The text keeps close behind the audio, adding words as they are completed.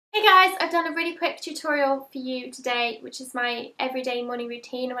Hey guys, I've done a really quick tutorial for you today, which is my everyday morning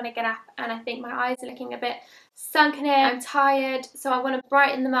routine when I get up and I think my eyes are looking a bit sunken in. I'm tired, so I want to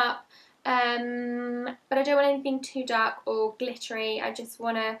brighten them up, but I don't want anything too dark or glittery. I just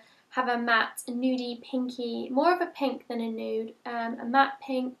want to have a matte, nudie, pinky, more of a pink than a nude, a matte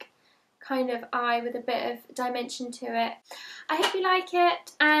pink kind of eye with a bit of dimension to it. I hope you like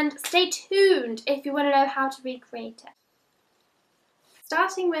it, and stay tuned if you want to know how to recreate it.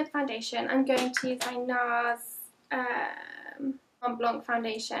 Starting with foundation, I'm going to use my Nars Mont Blanc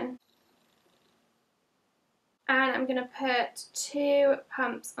foundation. And I'm going to put 2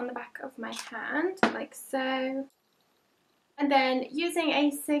 pumps on the back of my hand, like so. And then using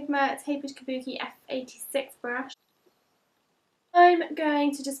a Sigma Tapered Kabuki F86 brush, I'm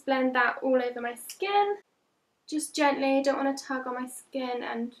going to just blend that all over my skin. Just gently, don't want to tug on my skin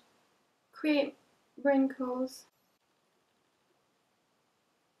and create wrinkles.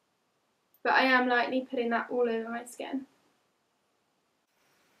 But I am lightly putting that all over my skin.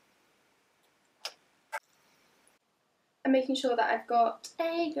 And making sure that I've got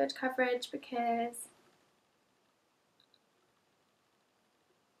a good coverage because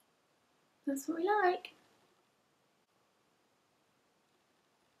that's what we like.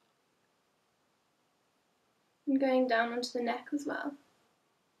 And going down onto the neck as well.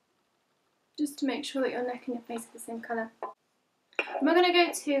 Just to make sure that your neck and your face are the same colour. I'm not going to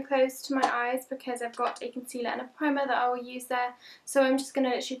go too close to my eyes because I've got a concealer and a primer that I will use there. So I'm just going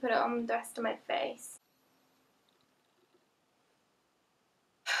to literally put it on the rest of my face.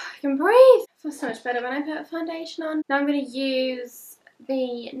 I can breathe! I feel so much better when I put a foundation on. Now I'm going to use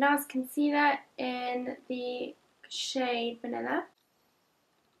the Nars Concealer in the shade Vanilla.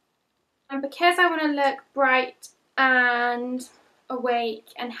 And because I want to look bright and awake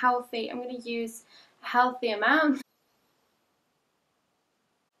and healthy, I'm going to use a healthy amount.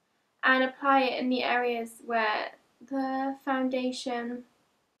 And apply it in the areas where the foundation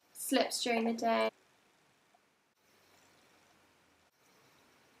slips during the day.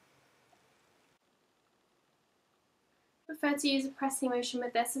 I prefer to use a pressing motion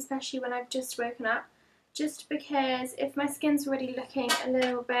with this, especially when I've just woken up, just because if my skin's already looking a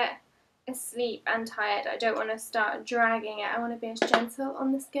little bit asleep and tired, I don't want to start dragging it. I want to be as gentle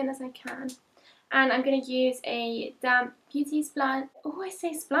on the skin as I can. And I'm going to use a damp beauty sponge,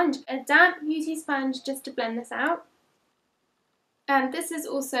 a damp beauty sponge just to blend this out. And this is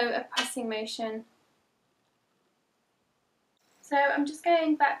also a pressing motion. So I'm just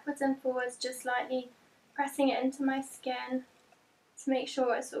going backwards and forwards, just lightly pressing it into my skin to make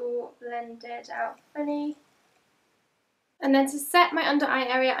sure it's all blended out fully. And then to set my under eye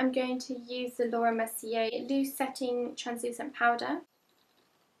area, I'm going to use the Mercier Loose Setting Translucent Powder.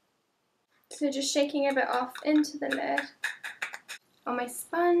 So just shaking a bit off into the lid on my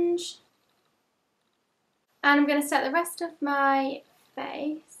sponge. And I'm going to set the rest of my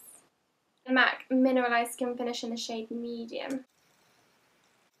face. The MAC Mineralise Skin Finish in the shade Medium.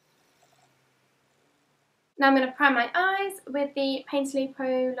 Now I'm going to prime my eyes with the Painterly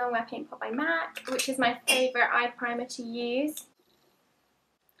Pro Longwear Paint Pot by MAC, which is my favourite eye primer to use.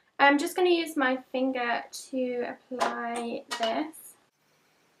 I'm just going to use my finger to apply this.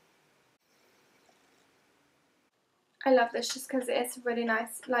 I love this just because it's a really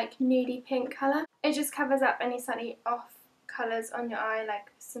nice, like, nudie pink colour. It just covers up any slightly off colours on your eye,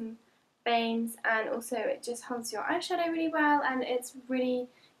 like some veins, and also it just holds your eyeshadow really well, and it's really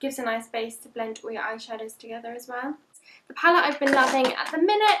gives a nice base to blend all your eyeshadows together as well. The palette I've been loving at the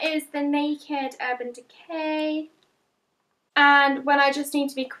minute is the Naked Urban Decay. And when I just need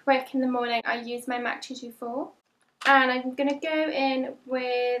to be quick in the morning, I use my MAC 224. And I'm going to go in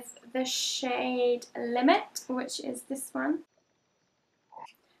with the shade Limit, which is this one.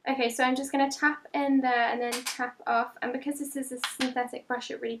 Okay, so I'm just going to tap in there and then tap off. And because this is a synthetic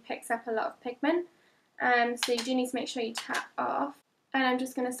brush, it really picks up a lot of pigment. So you do need to make sure you tap off. And I'm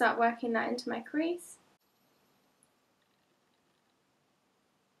just going to start working that into my crease.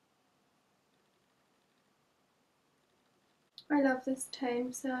 I love this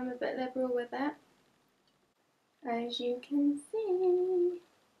tone, so I'm a bit liberal with it, as you can see.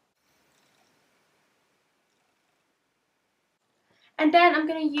 And then I'm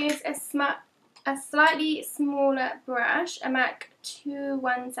going to use a slightly smaller brush, a MAC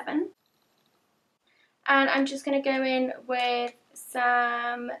 217. And I'm just going to go in with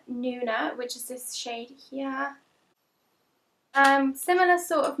some Lunar, which is this shade here. Similar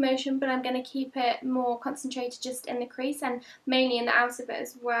sort of motion, but I'm going to keep it more concentrated just in the crease and mainly in the outer bit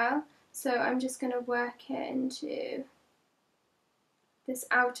as well. So I'm just going to work it into this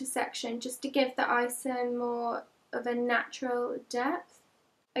outer section just to give the eye some more of a natural depth.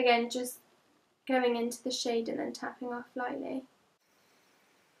 Again, just going into the shade and then tapping off lightly.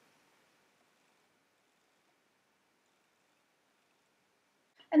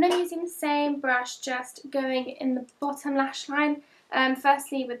 And then using the same brush, just going in the bottom lash line,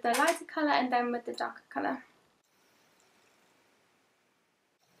 firstly with the lighter colour and then with the darker colour.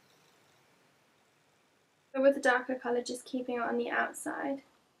 But with the darker colour, just keeping it on the outside.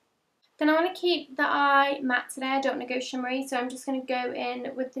 Then I want to keep the eye matte today, I don't want to go shimmery, so I'm just going to go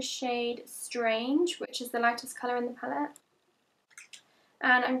in with the shade Strange, which is the lightest colour in the palette.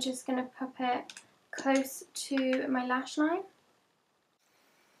 And I'm just going to pop it close to my lash line.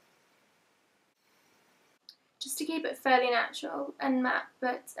 Just to keep it fairly natural and matte,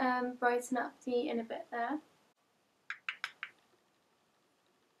 but brighten up the inner bit there.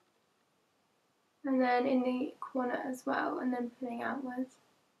 And then in the corner as well, and then pulling outwards.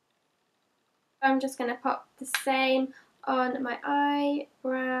 I'm just going to pop the same on my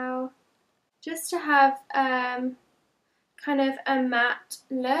eyebrow, just to have kind of a matte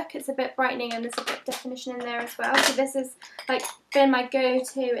look. It's a bit brightening and there's a bit of definition in there as well. So this has like been my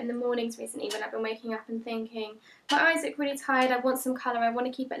go-to in the mornings recently when I've been waking up and thinking, my eyes look really tired, I want some colour, I want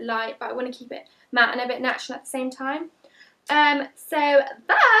to keep it light, but I want to keep it matte and a bit natural at the same time. So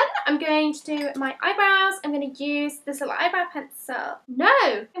then I'm going to do my eyebrows. I'm going to use this little eyebrow pencil.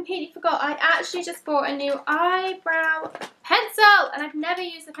 No, completely forgot. I actually just bought a new eyebrow pencil and I've never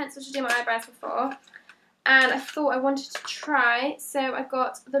used the pencil to do my eyebrows before. And I thought I wanted to try. So I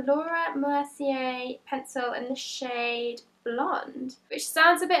got the Laura Mercier pencil in the shade Blonde, which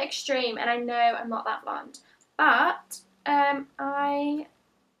sounds a bit extreme and I know I'm not that blonde. But I'm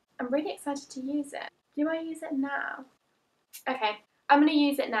really excited to use it. Do I use it now? Okay, I'm going to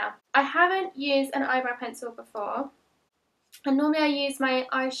use it now. I haven't used an eyebrow pencil before. And normally I use my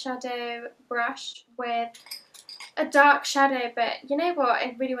eyeshadow brush with a dark shadow, but you know what?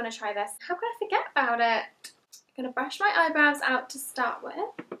 I really want to try this. How could I forget about it? I'm going to brush my eyebrows out to start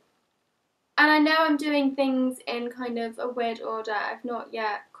with. And I know I'm doing things in kind of a weird order. I've not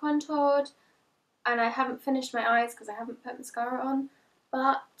yet contoured and I haven't finished my eyes because I haven't put mascara on,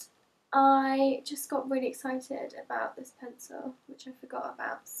 but I just got really excited about this pencil, which I forgot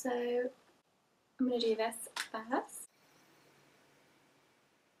about, so I'm going to do this first.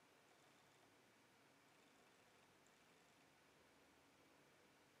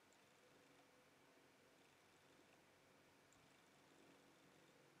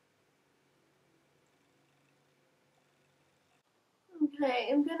 Okay,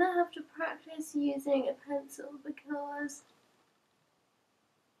 I'm going to have to practice using a pencil because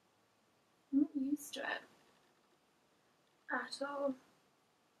I'm not used to it at all.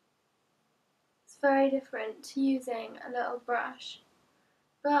 It's very different to using a little brush,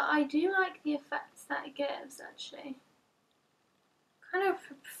 but I do like the effects that it gives actually. Kind of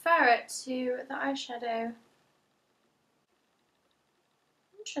prefer it to the eyeshadow.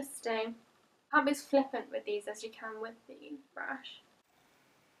 Interesting. Can't be as flippant with these as you can with the brush.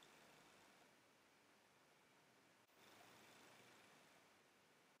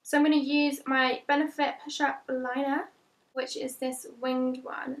 So I'm going to use my Benefit Push-Up Liner, which is this winged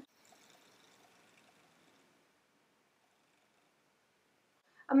one.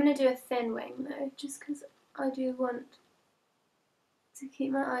 I'm going to do a thin wing though, just because I do want to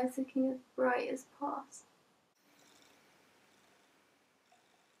keep my eyes looking as bright as possible.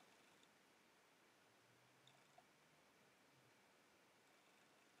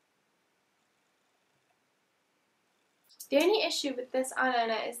 The only issue with this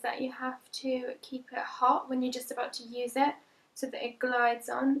eyeliner is that you have to keep it hot when you're just about to use it so that it glides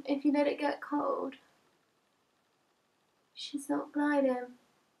on. If you let it get cold, she's not gliding.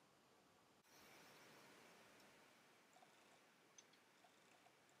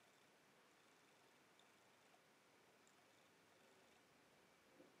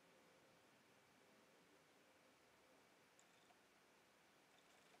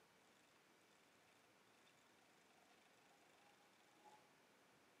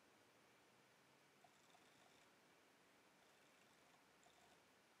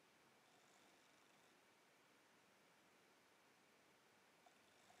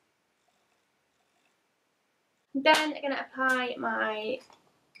 Then I'm going to apply my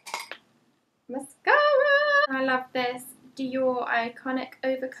mascara. I love this Dior Iconic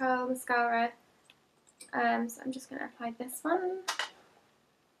Overcurl mascara. So I'm just going to apply this one.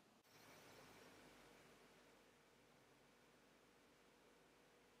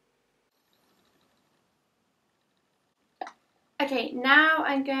 Okay, now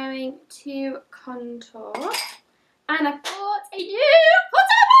I'm going to contour. And I bought a new contour brush!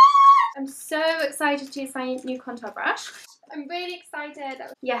 I'm so excited to use my new contour brush. I'm really excited.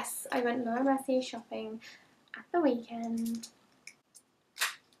 Yes, I went Laura Mercier shopping at the weekend.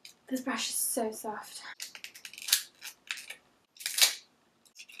 This brush is so soft.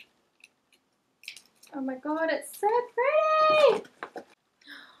 Oh my god, it's so pretty!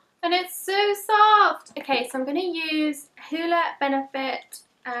 And it's so soft! Okay, so I'm going to use Hoola Benefit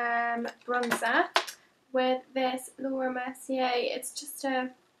bronzer with this Laura Mercier. It's just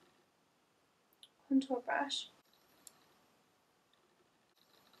a contour brush.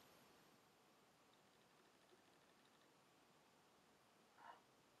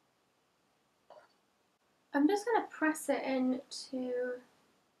 I'm just going to press it into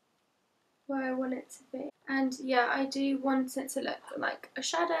where I want it to be. And yeah, I do want it to look like a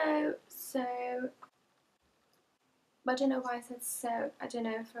shadow, so I don't know why I said so. I don't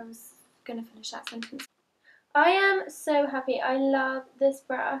know if I was going to finish that sentence. I am so happy. I love this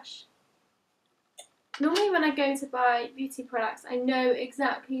brush. Normally when I go to buy beauty products, I know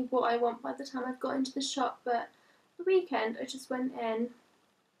exactly what I want by the time I've got into the shop, but the weekend I just went in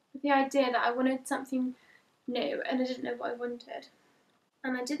with the idea that I wanted something new and I didn't know what I wanted.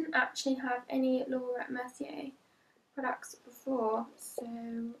 And I didn't actually have any Laura Mercier products before, so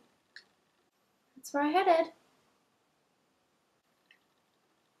that's where I headed.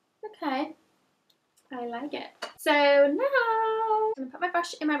 Okay, I like it. So now I'm going to put my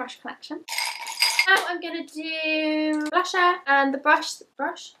brush in my brush collection. Now I'm going to do blusher, and the blush.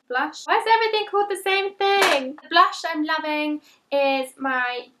 Why is everything called the same thing? The blush I'm loving is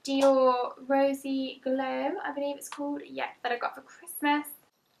my Dior Rosy Glow, I believe it's called. Yeah, that I got for Christmas.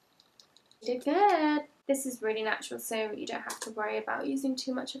 You did good. This is really natural, so you don't have to worry about using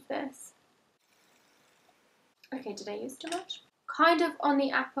too much of this. Okay, did I use too much? Kind of on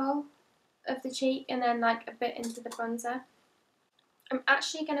the apple of the cheek and then like a bit into the bronzer. I'm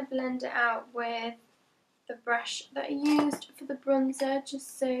actually going to blend it out with the brush that I used for the bronzer,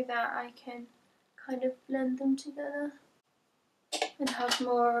 just so that I can kind of blend them together and have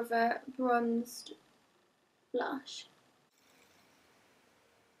more of a bronzed blush.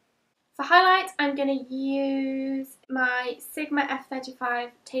 For highlight, I'm going to use my Sigma F85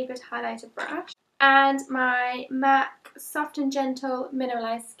 Tapered Highlighter brush and my MAC Soft and Gentle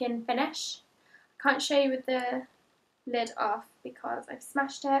Mineralise Skin Finish. I can't show you with the lid off because I've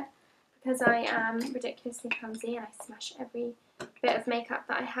smashed it, because I am ridiculously clumsy and I smash every bit of makeup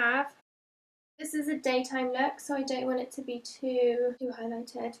that I have. This is a daytime look, so I don't want it to be too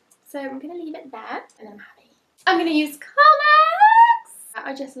highlighted. So I'm going to leave it there and I'm happy. I'm going to use Carmex!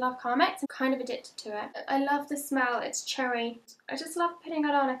 I just love Carmex. I'm kind of addicted to it. I love the smell. It's cherry. I just love putting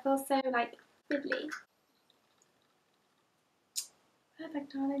it on. I feel so like fiddly.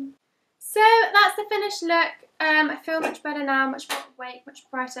 Perfect, darling. So that's the finished look. I feel much better now, much more awake, much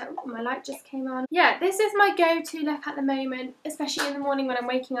brighter. Ooh, my light just came on. Yeah, this is my go-to look at the moment, especially in the morning when I'm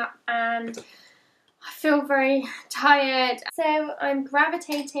waking up and I feel very tired. So I'm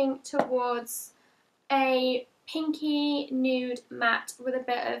gravitating towards a pinky nude matte with a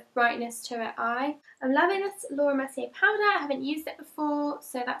bit of brightness to it eye. I'm loving this Laura Mercier powder. I haven't used it before,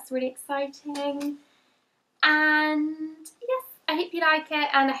 so that's really exciting. And yes, I hope you like it,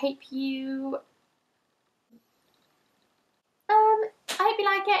 and I hope you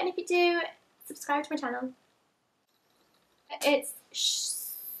like it, and if you do, subscribe to my channel. It's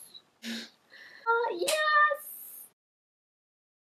yes,